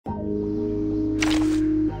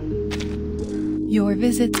Your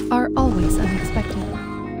visits are always unexpected.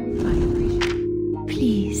 I appreciate it.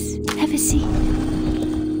 Please, have a seat.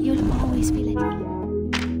 You'll always be like me.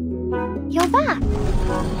 You're back.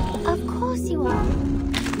 Of course you are.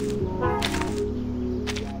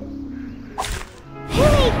 Who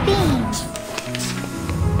ate beans?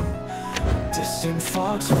 Distant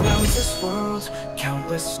thoughts around this world,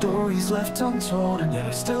 countless stories left untold, and yet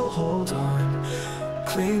I still hold on,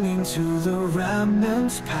 clinging to the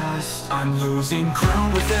remnants past. I'm losing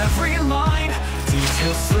ground with every line,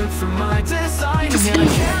 details slip from my design, and yet I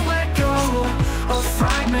can't let go of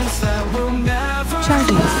fragments that will never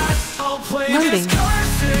last. I'll play this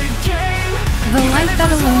cursed game. The light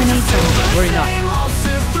that illuminates us were not.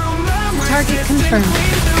 Target confirmed.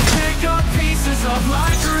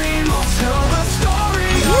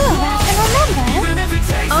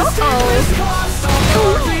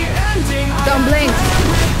 Don't blink.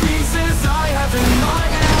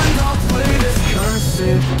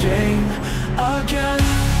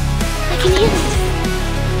 I can hear it.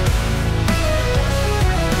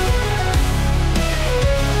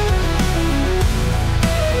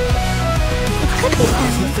 It could be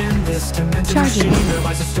fun. Within this dimension, Charging. there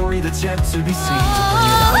lies a story that's yet to be seen.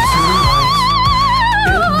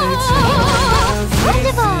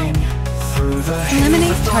 Through the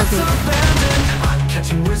Eliminate target. I'm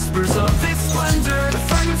catching whispers of its splendor. The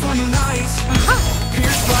fragments on the night,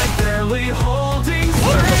 pierced by barely holding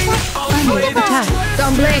strength. I'll play this Attack.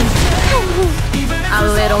 Don't blink. A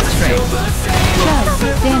little trick.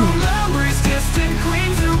 Just damage. memories distant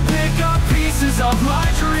clean to pick up pieces of my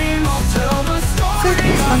dream. I'll tell the story.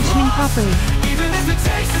 Circuit functioning properly. Even if it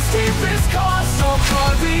takes the steepest cost, I'll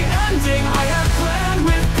carve the ending I have planned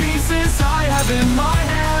with pieces I have in my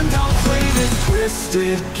hand. I'll play this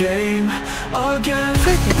twisted game again.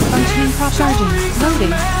 Circuit functioning properly. Charging.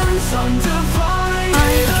 Loading. I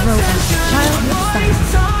throw a childhood style.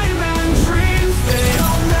 Time and dreams, they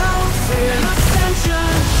all melt in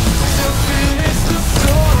ascension to finish the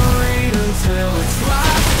story until its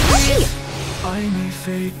last beat. I may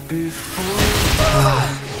fade before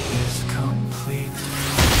is complete.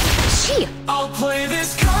 I'll play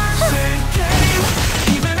this cursed game,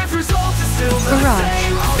 even if results is still the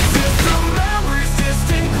same. I'll sift through memories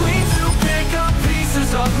distant clean to pick up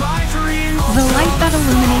pieces of my dream. The light that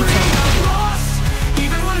illuminates us. Lost,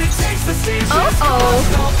 even when it takes the steepest cost,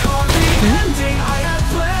 I'll carve the ending I had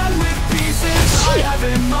planned with pieces I have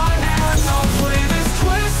in my hands. I'll play this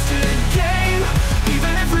twisted game,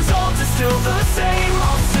 even if results is still the same.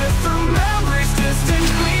 I'll sift through memories distant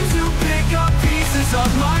clean to pick up pieces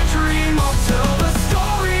of my dream. I'll tell the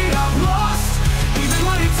story I've lost, even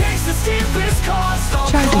when it takes the steepest cost.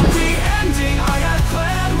 I'll carve the ending I had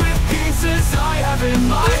planned with pieces I have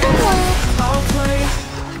in my hands. I'll play.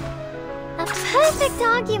 A perfect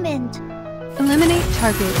argument. Eliminate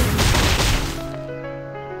target.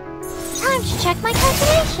 Time to check my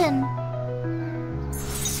calculation.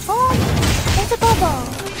 Form is a bubble.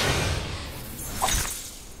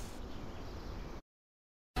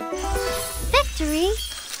 Victory?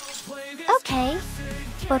 Okay,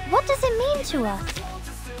 but what does it mean to us?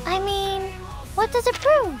 I mean, what does it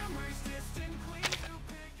prove?